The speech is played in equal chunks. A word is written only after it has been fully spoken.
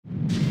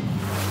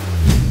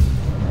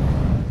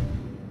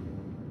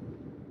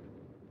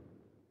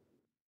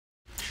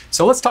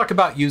So let's talk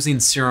about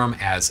using Serum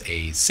as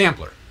a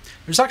sampler.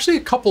 There's actually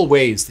a couple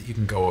ways that you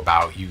can go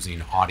about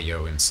using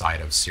audio inside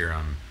of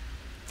Serum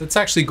that's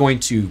actually going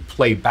to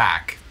play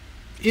back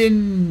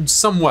in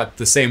somewhat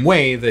the same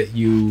way that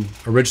you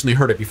originally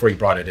heard it before you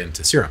brought it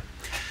into Serum.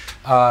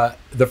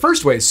 The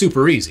first way is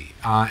super easy,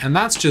 and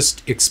that's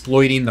just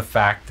exploiting the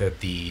fact that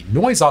the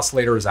noise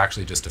oscillator is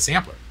actually just a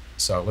sampler.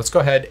 So let's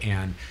go ahead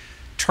and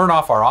turn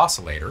off our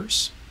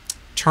oscillators,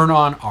 turn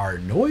on our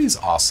noise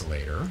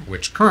oscillator,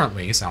 which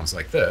currently sounds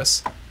like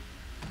this.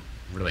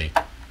 Really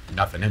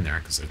nothing in there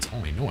because it's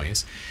only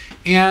noise.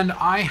 And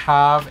I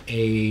have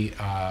a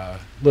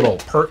little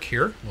perk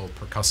here, a little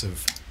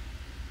percussive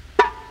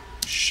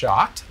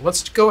shot.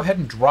 Let's go ahead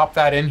and drop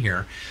that in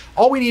here.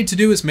 All we need to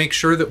do is make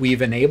sure that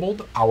we've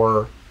enabled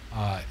our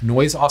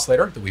noise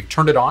oscillator, that we've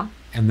turned it on.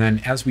 And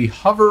then as we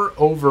hover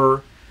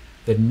over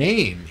the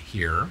name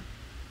here,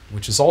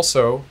 which is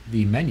also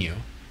the menu,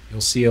 you'll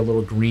see a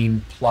little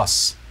green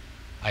plus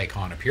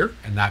icon appear.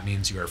 And that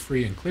means you are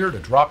free and clear to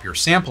drop your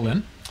sample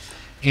in.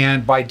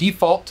 And by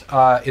default,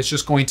 it's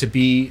just going to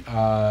be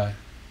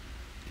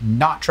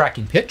not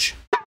tracking pitch.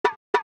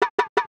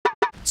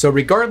 So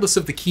regardless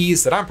of the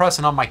keys that I'm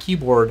pressing on my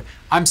keyboard,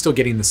 I'm still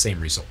getting the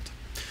same result.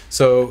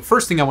 So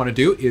first thing I want to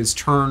do is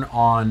turn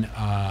on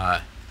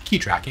key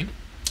tracking.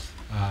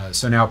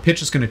 So now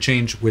pitch is going to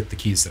change with the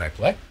keys that I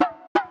play.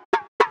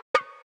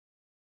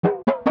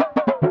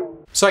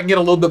 So I can get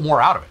a little bit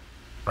more out of it,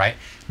 right?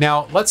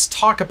 Now let's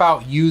talk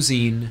about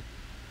using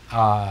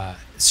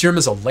Serum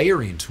as a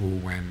layering tool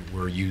when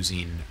we're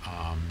using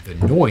the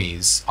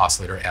noise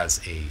oscillator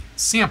as a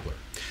sampler.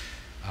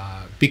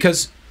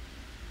 Because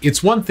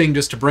it's one thing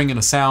just to bring in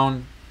a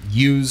sound,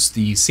 use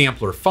the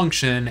sampler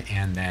function,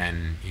 and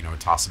then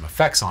toss some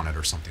effects on it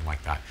or something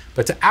like that.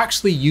 But to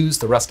actually use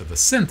the rest of the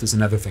synth is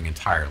another thing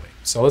entirely.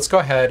 So let's go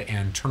ahead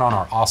and turn on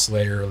our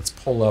oscillator. Let's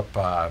pull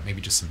up maybe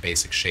just some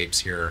basic shapes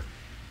here.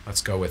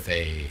 Let's go with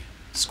a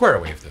square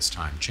wave this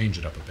time, change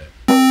it up a bit.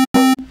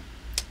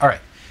 All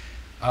right,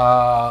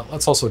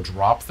 let's also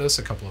drop this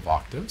a couple of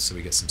octaves so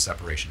we get some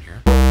separation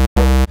here.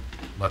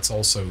 Let's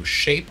also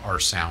shape our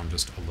sound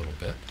just a little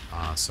bit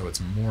so it's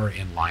more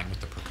in line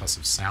with the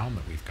percussive sound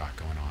that we've got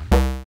going on.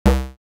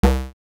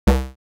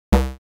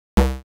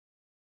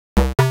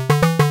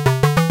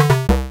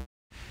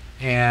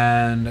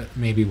 And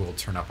maybe we'll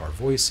turn up our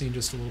voicing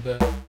just a little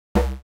bit.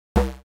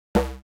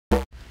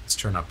 Let's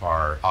turn up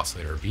our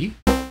oscillator B.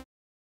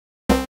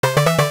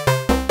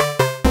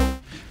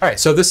 All right,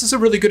 so this is a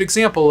really good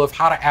example of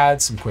how to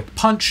add some quick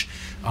punch,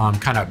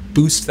 kind of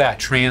boost that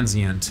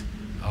transient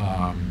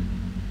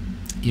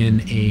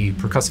in a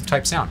percussive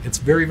type sound. It's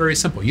very, very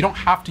simple. You don't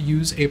have to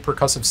use a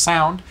percussive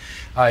sound.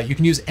 You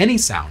can use any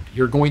sound.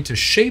 You're going to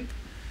shape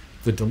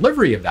the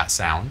delivery of that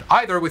sound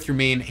either with your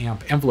main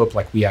amp envelope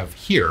like we have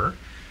here,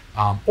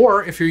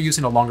 or if you're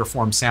using a longer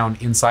form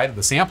sound inside of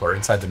the sampler,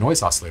 inside the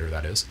noise oscillator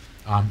that is,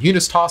 you can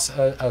just toss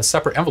a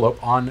separate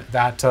envelope on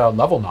that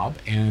level knob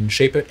and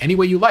shape it any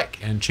way you like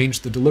and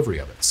change the delivery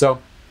of it.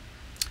 So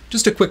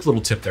just a quick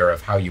little tip there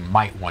of how you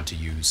might want to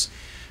use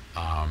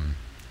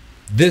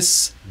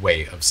this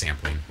way of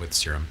sampling with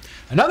Serum.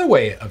 Another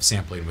way of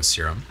sampling with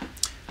Serum,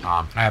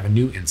 and I have a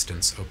new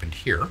instance opened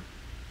here,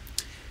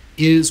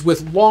 is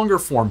with longer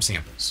form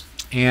samples.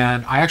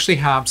 And I actually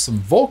have some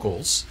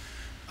vocals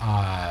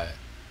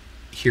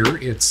here.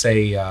 It's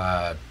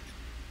a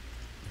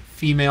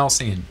female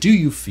saying, "Do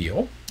you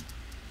feel?"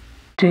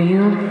 Do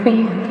you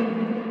feel?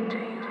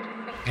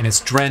 And it's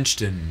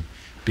drenched in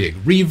big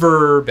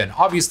reverb, and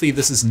obviously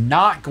this is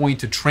not going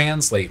to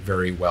translate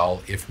very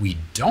well if we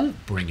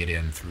don't bring it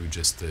in through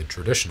just the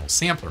traditional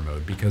sampler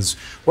mode, because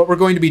what we're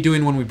going to be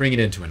doing when we bring it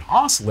into an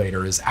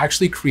oscillator is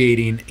actually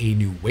creating a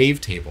new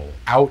wavetable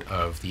out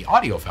of the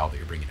audio file that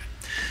you're bringing in.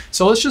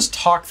 So let's just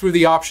talk through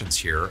the options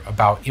here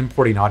about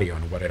importing audio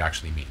and what it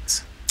actually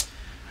means.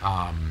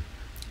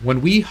 When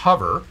we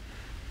hover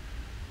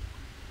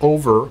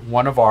over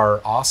one of our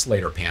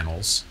oscillator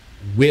panels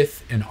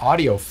with an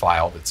audio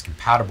file that's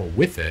compatible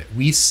with it,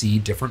 we see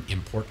different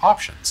import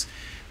options.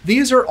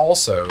 These are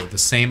also the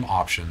same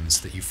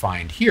options that you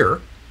find here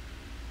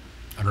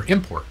under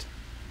import.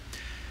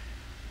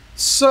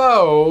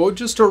 So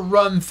just to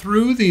run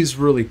through these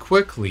really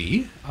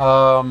quickly,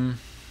 audio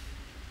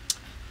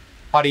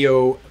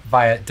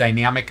via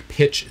dynamic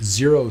pitch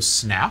zero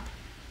snap.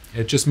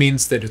 It just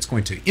means that it's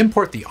going to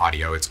import the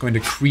audio. It's going to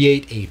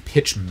create a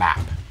pitch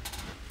map,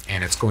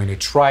 and it's going to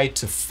try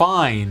to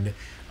find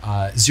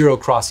zero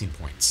crossing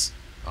points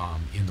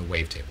in the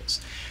wavetables.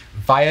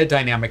 Via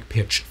dynamic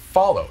pitch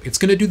follow, it's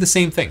going to do the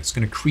same thing. It's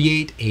going to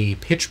create a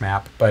pitch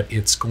map, but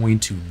it's going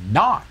to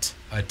not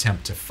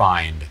attempt to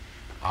find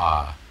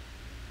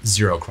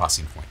zero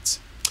crossing points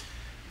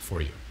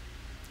for you.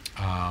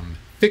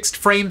 Fixed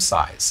frame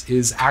size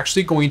is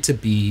actually going to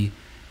be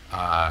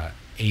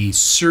a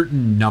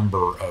certain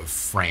number of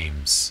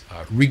frames,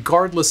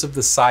 regardless of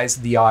the size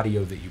of the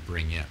audio that you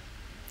bring in.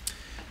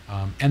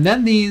 And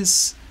then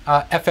these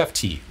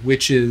FFT,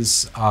 which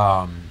is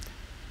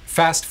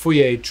fast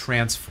Fourier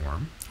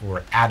transform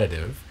or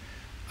additive.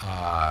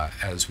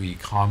 as we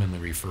commonly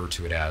refer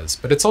to it as.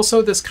 But it's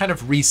also this kind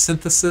of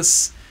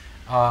resynthesis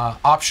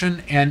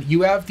option, and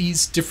you have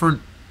these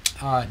different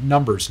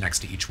numbers next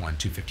to each one,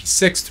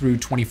 256 through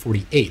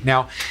 2048.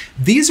 Now,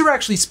 these are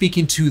actually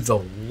speaking to the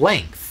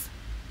length,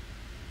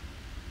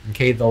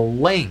 okay, the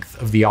length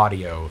of the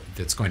audio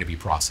that's going to be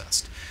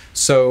processed.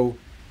 So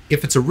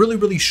if it's a really,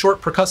 really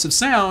short percussive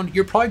sound,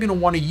 you're probably going to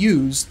want to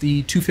use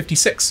the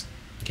 256.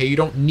 Okay, you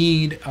don't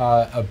need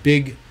a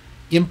big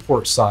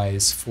import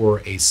size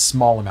for a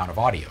small amount of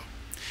audio.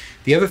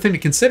 The other thing to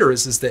consider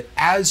is that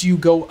as you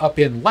go up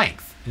in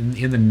length,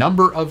 in the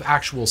number of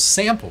actual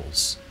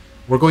samples,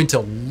 we're going to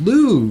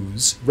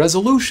lose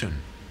resolution.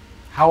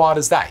 How odd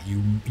is that?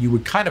 You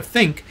would kind of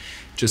think,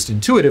 just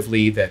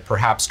intuitively, that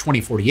perhaps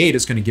 2048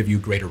 is going to give you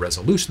greater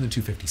resolution than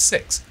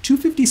 256.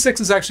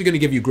 256 is actually going to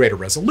give you greater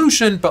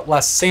resolution, but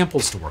less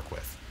samples to work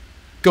with.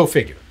 Go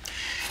figure.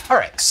 All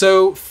right,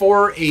 so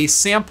for a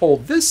sample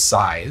this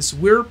size,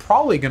 we're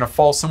probably going to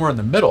fall somewhere in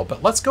the middle,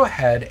 but let's go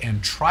ahead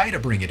and try to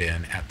bring it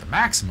in at the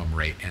maximum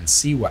rate and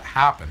see what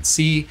happens.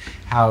 See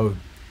how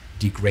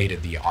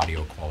degraded the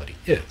audio quality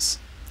is.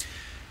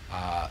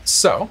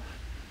 So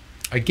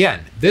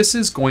again, this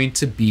is going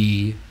to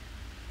be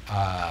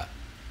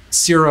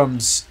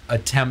Serum's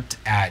attempt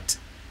at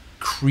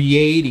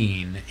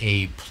creating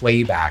a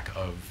playback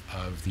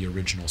of the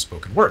original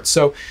spoken word.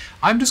 So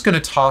I'm just going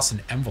to toss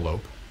an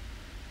envelope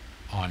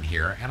on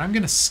here, and I'm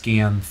going to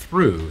scan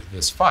through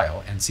this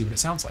file and see what it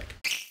sounds like.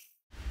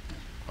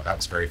 Oh, that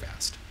was very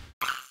fast.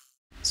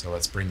 So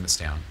let's bring this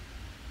down,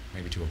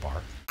 maybe to a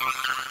bar.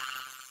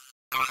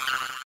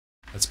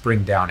 Let's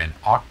bring down an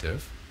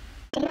octave.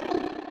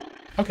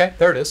 Okay,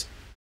 there it is.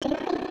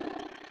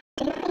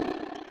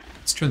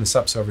 Let's turn this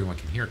up so everyone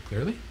can hear it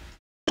clearly.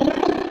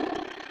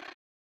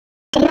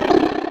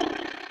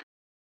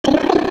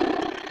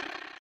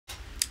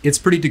 It's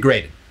pretty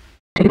degraded.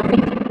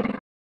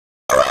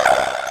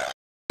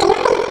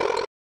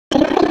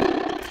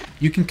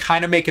 You can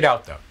kind of make it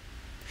out though.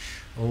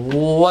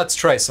 Let's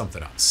try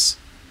something else.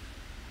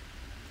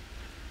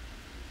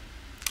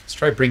 Let's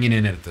try bringing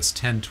in at this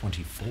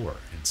 1024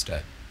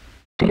 instead.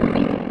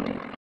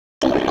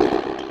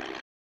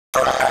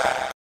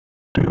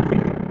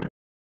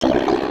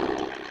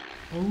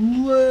 A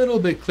little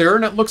bit clearer,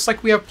 and it looks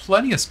like we have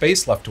plenty of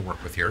space left to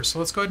work with here. So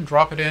let's go ahead and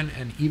drop it in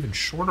an even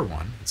shorter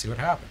one and see what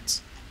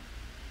happens.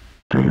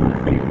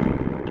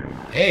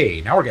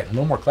 Hey, now we're getting a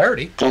little more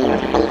clarity.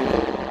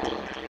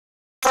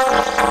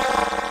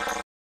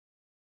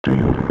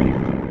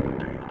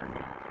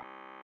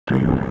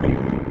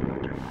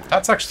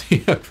 That's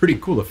actually a pretty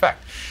cool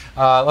effect.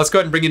 Let's go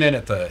ahead and bring it in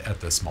at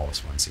the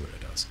smallest one, see what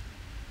it does.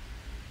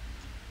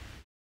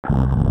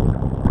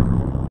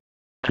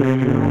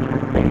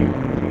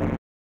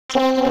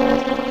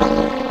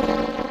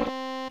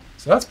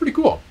 So that's pretty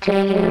cool.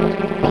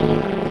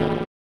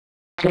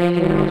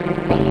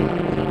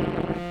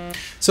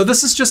 So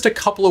this is just a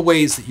couple of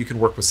ways that you can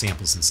work with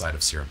samples inside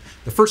of Serum.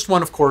 The first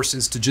one, of course,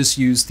 is to just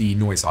use the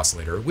noise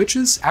oscillator, which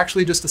is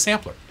actually just a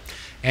sampler.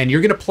 And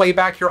you're going to play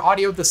back your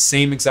audio the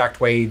same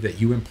exact way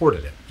that you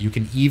imported it. You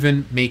can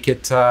even make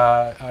it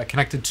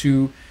connected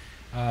to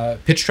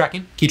pitch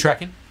tracking, key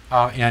tracking,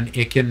 and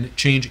it can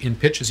change in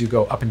pitch as you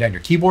go up and down your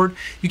keyboard.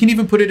 You can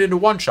even put it into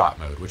one-shot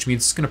mode, which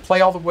means it's going to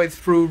play all the way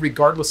through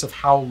regardless of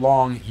how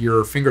long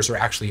your fingers are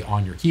actually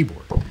on your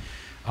keyboard.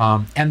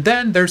 And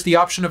then there's the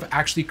option of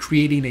actually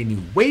creating a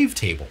new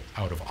wavetable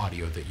out of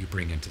audio that you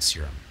bring into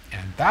Serum.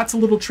 And that's a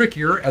little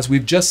trickier, as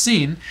we've just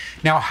seen.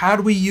 Now,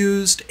 had we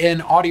used an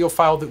audio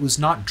file that was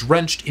not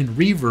drenched in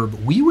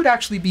reverb, we would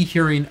actually be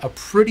hearing a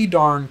pretty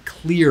darn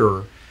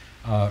clear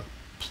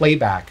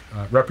playback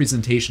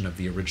representation of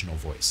the original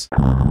voice.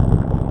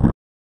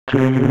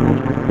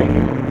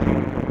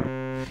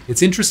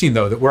 It's interesting,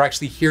 though, that we're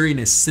actually hearing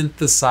a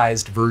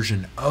synthesized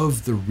version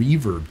of the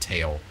reverb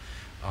tail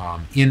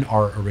in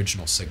our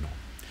original signal.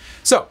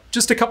 So,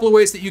 just a couple of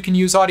ways that you can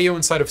use audio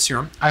inside of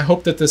Serum. I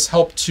hope that this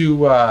helped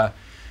to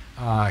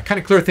kind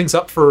of clear things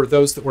up for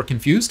those that were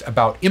confused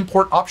about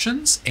import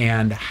options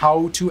and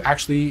how to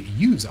actually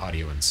use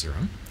audio in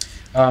Serum.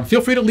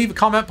 Feel free to leave a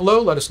comment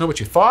below. Let us know what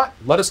you thought.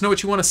 Let us know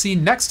what you want to see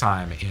next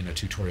time in a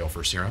tutorial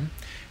for Serum.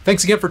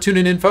 Thanks again for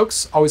tuning in,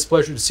 folks. Always a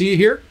pleasure to see you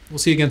here. We'll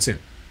see you again soon.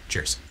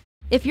 Cheers.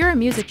 If you're a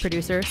music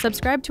producer,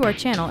 subscribe to our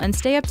channel and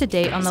stay up to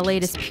date on the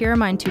latest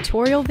Pyramind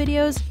tutorial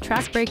videos,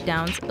 track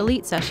breakdowns,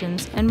 elite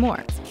sessions, and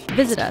more.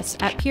 Visit us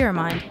at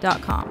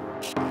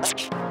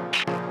pyramind.com.